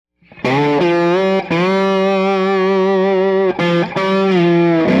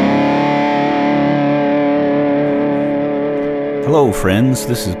Hello friends,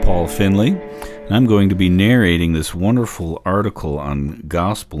 this is Paul Finley, and I'm going to be narrating this wonderful article on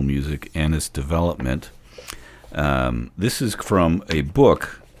gospel music and its development. This is from a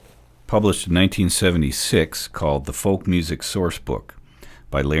book published in 1976 called the Folk Music Sourcebook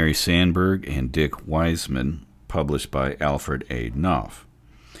by Larry Sandberg and Dick Weissman, published by Alfred A. Knopf.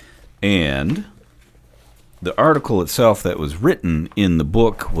 And the article itself that was written in the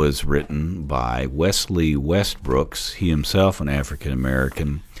book was written by Wesley Westbrooks, he himself an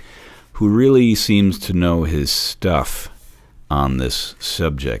African-American, who really seems to know his stuff on this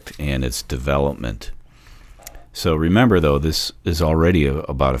subject and its development. So remember, though, this is already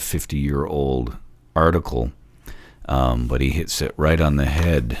about a 50-year-old article, but he hits it right on the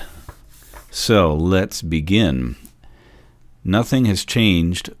head. So let's begin. Nothing has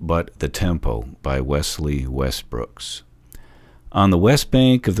changed but the tempo by Wesley Westbrooks. On the west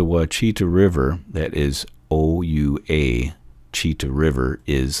bank of the Wachita River, that is O-U-A, Cheetah River,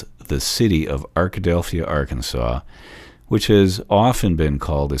 is the city of Arkadelphia, Arkansas, which has often been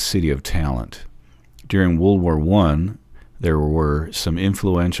called a city of talent. During World War I, there were some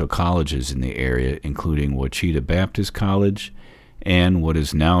influential colleges in the area, including Wachita Baptist College and what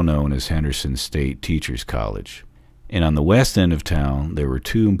is now known as Henderson State Teachers College. And on the west end of town, there were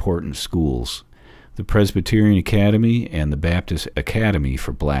two important schools, the Presbyterian Academy and the Baptist Academy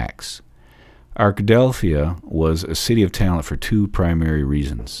for Blacks. Arkadelphia was a city of talent for two primary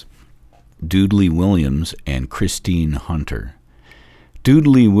reasons: Doodley Williams and Christine Hunter.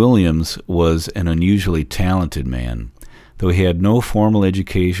 Doodley Williams was an unusually talented man. Though he had no formal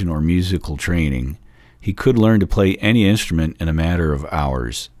education or musical training, he could learn to play any instrument in a matter of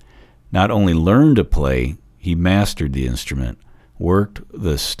hours. Not only learned to play, he mastered the instrument, worked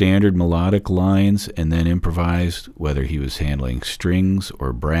the standard melodic lines, and then improvised, whether he was handling strings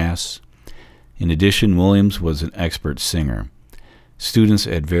or brass. In addition, Williams was an expert singer. Students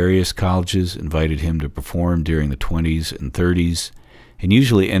at various colleges invited him to perform during the 20s and 30s, and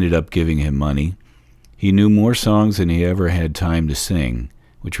usually ended up giving him money. He knew more songs than he ever had time to sing,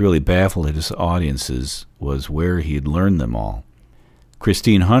 which really baffled his audiences was where he had learned them all.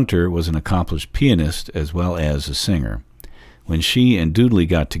 Christine Hunter was an accomplished pianist as well as a singer. When she and Doodley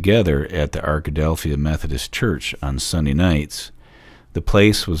got together at the Arkadelphia Methodist Church on Sunday nights, the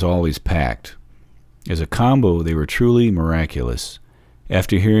place was always packed. As a combo, they were truly miraculous.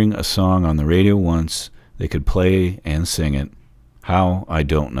 After hearing a song on the radio once, they could play and sing it. How, I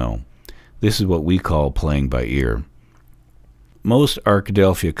don't know. This is what we call playing by ear. Most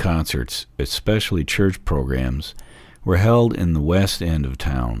Arkadelphia concerts, especially church programs, were held in the west end of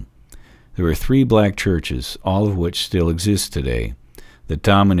town. There were three black churches, all of which still exist today, that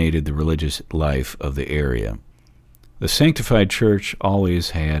dominated the religious life of the area. The Sanctified Church always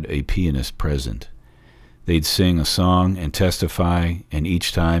had a pianist present. They'd sing a song and testify, and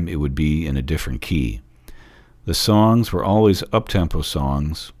each time it would be in a different key. The songs were always up-tempo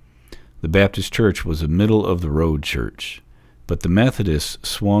songs. The Baptist Church was a middle-of-the-road church, but the Methodists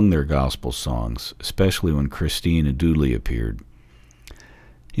swung their gospel songs, especially when Christine and Doodley appeared.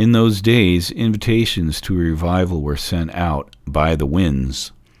 In those days, invitations to a revival were sent out by the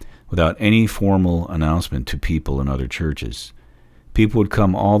winds without any formal announcement to people in other churches. People would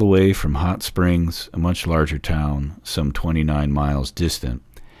come all the way from Hot Springs, a much larger town, some 29 miles distant,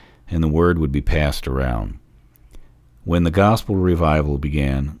 and the word would be passed around. When the gospel revival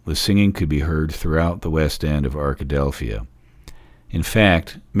began, the singing could be heard throughout the west end of Arkadelphia. In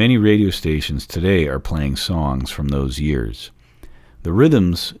fact, many radio stations today are playing songs from those years. The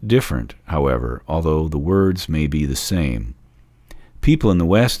rhythm's different, however, although the words may be the same. People in the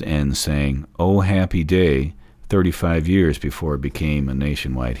West End sang "Oh Happy Day" 35 years before it became a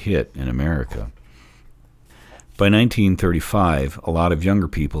nationwide hit in America. By 1935, a lot of younger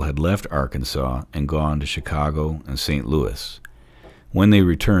people had left Arkansas and gone to Chicago and St. Louis. When they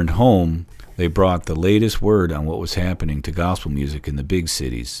returned home, they brought the latest word on what was happening to gospel music in the big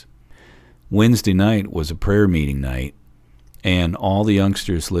cities. Wednesday night was a prayer meeting night, and all the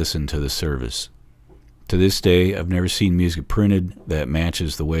youngsters listened to the service. To this day, I've never seen music printed that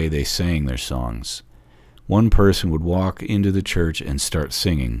matches the way they sang their songs. One person would walk into the church and start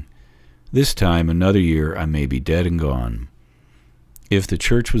singing. This time, another year, I may be dead and gone. If the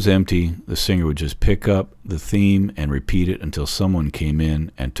church was empty, the singer would just pick up the theme and repeat it until someone came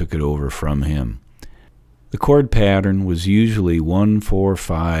in and took it over from him. The chord pattern was usually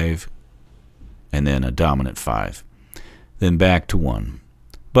 1-4-5 and then a dominant 5, then back to 1.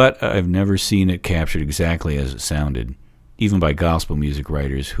 But I've never seen it captured exactly as it sounded, even by gospel music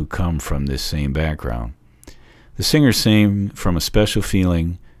writers who come from this same background. The singer sang from a special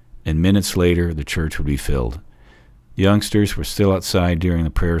feeling, and minutes later the church would be filled. The youngsters were still outside during the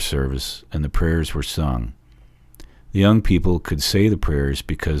prayer service, and the prayers were sung. The young people could say the prayers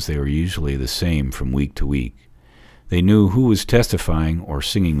because they were usually the same from week to week. They knew who was testifying or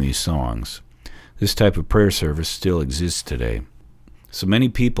singing these songs. This type of prayer service still exists today. So many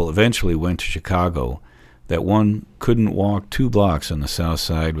people eventually went to Chicago that one couldn't walk 2 blocks on the south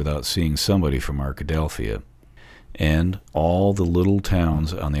side without seeing somebody from Arkadelphia. And all the little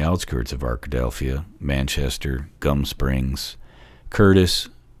towns on the outskirts of Arkadelphia, Manchester, Gum Springs, Curtis,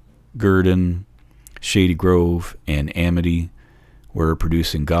 Gurdon, Shady Grove, and Amity were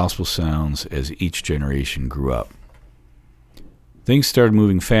producing gospel sounds as each generation grew up. Things started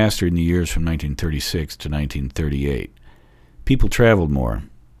moving faster in the years from 1936 to 1938. People traveled more.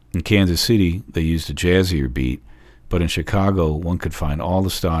 In Kansas City, they used a jazzier beat, but in Chicago, one could find all the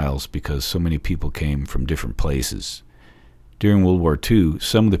styles because so many people came from different places. During World War II,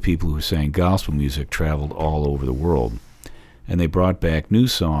 some of the people who sang gospel music traveled all over the world, and they brought back new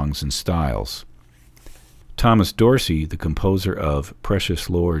songs and styles. Thomas Dorsey, the composer of Precious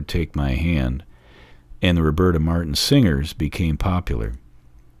Lord, Take My Hand, and the Roberta Martin Singers became popular.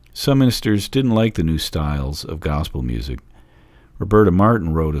 Some ministers didn't like the new styles of gospel music. Roberta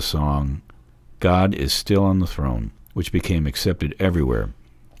Martin wrote a song, God is Still on the Throne, which became accepted everywhere.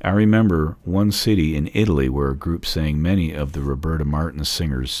 I remember one city in Italy where a group sang many of the Roberta Martin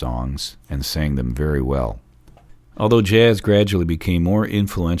Singers' songs and sang them very well. Although jazz gradually became more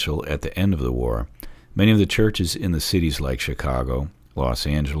influential at the end of the war, many of the churches in the cities like Chicago, Los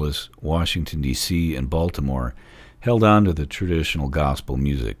Angeles, Washington, D.C., and Baltimore held on to the traditional gospel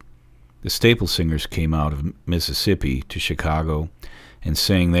music. The staple singers came out of Mississippi to Chicago and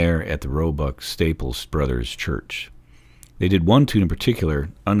sang there at the Roebuck Staples Brothers Church. They did one tune in particular,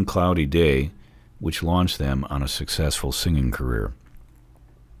 Uncloudy Day, which launched them on a successful singing career.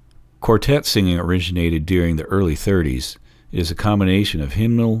 Quartet singing originated during the early 30s. It is a combination of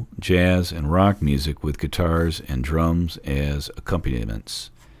hymnal, jazz, and rock music with guitars and drums as accompaniments.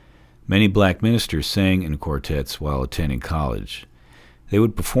 Many black ministers sang in quartets while attending college. They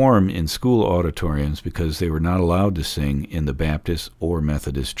would perform in school auditoriums because they were not allowed to sing in the Baptist or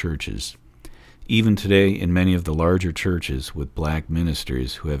Methodist churches. Even today, in many of the larger churches with black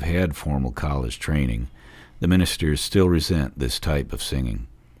ministers who have had formal college training, the ministers still resent this type of singing.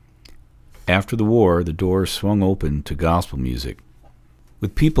 After the war, the doors swung open to gospel music.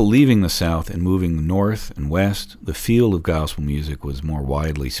 With people leaving the South and moving north and west, the field of gospel music was more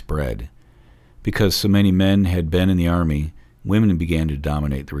widely spread. Because so many men had been in the Army, women began to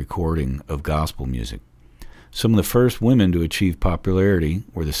dominate the recording of gospel music. Some of the first women to achieve popularity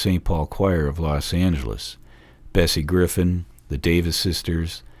were the St. Paul Choir of Los Angeles, Bessie Griffin, the Davis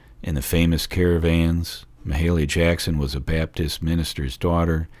Sisters, and the famous Caravans. Mahalia Jackson was a Baptist minister's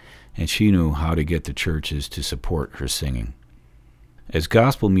daughter, and she knew how to get the churches to support her singing. As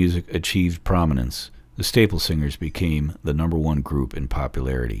gospel music achieved prominence, the Staple Singers became the #1 group in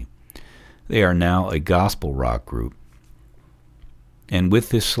popularity. They are now a gospel rock group. And with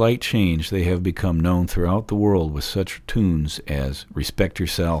this slight change, they have become known throughout the world with such tunes as Respect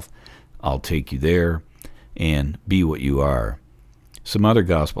Yourself, I'll Take You There, and Be What You Are. Some other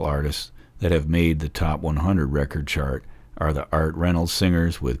gospel artists that have made the top 100 record chart are the Art Reynolds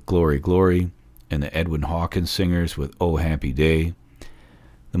Singers with Glory, Glory, and the Edwin Hawkins Singers with Oh Happy Day.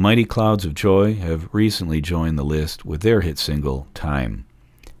 The Mighty Clouds of Joy have recently joined the list with their hit single, Time.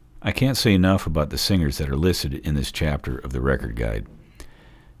 I can't say enough about the singers that are listed in this chapter of the record guide.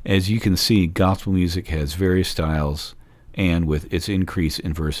 As you can see, gospel music has various styles, and with its increase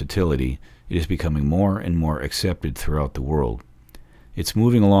in versatility, it is becoming more and more accepted throughout the world. It's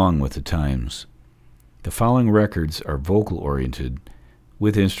moving along with the times. The following records are vocal-oriented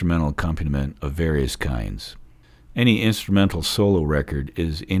with instrumental accompaniment of various kinds. Any instrumental solo record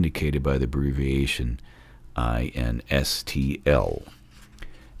is indicated by the abbreviation INSTL.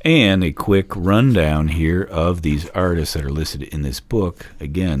 And a quick rundown here of these artists that are listed in this book.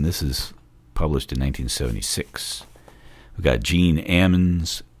 Again, this is published in 1976. We've got Gene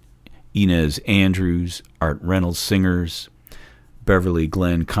Ammons, Inez Andrews, Art Reynolds Singers, Beverly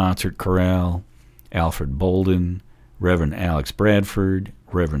Glen Concert Chorale, Alfred Bolden, Reverend Alex Bradford,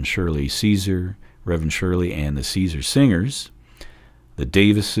 Reverend Shirley Caesar, Reverend Shirley and the Caesar Singers, the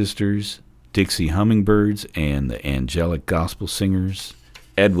Davis Sisters, Dixie Hummingbirds and the Angelic Gospel Singers,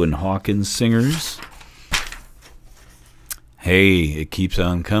 Edwin Hawkins Singers. Hey, it keeps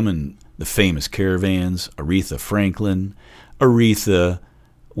on coming. The famous Caravans, Aretha Franklin, Aretha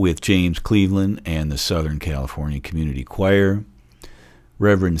with James Cleveland and the Southern California Community Choir,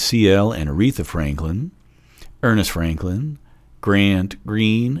 Reverend C.L. and Aretha Franklin, Ernest Franklin, Grant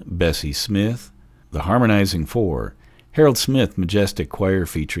Green, Bessie Smith, the Harmonizing Four, Harold Smith Majestic Choir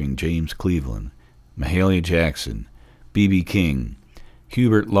featuring James Cleveland, Mahalia Jackson, B.B. King,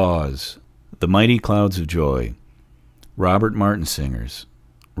 Hubert Laws, The Mighty Clouds of Joy, Robert Martin Singers,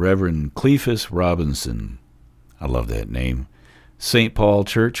 Reverend Cleophas Robinson, I love that name, St. Paul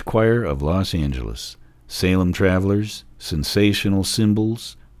Church Choir of Los Angeles, Salem Travelers, Sensational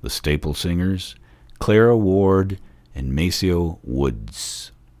Symbols, The Staple Singers, Clara Ward, and Maceo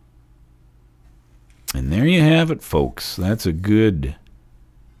Woods. And there you have it, folks. That's a good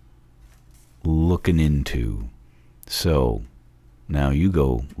looking into. So, now you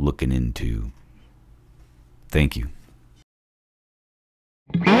go looking into. Thank you.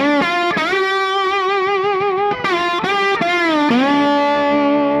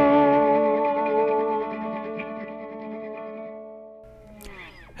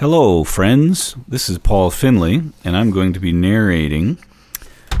 Hello, friends. This is Paul Finley, and I'm going to be narrating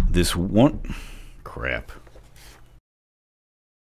this one... Crap.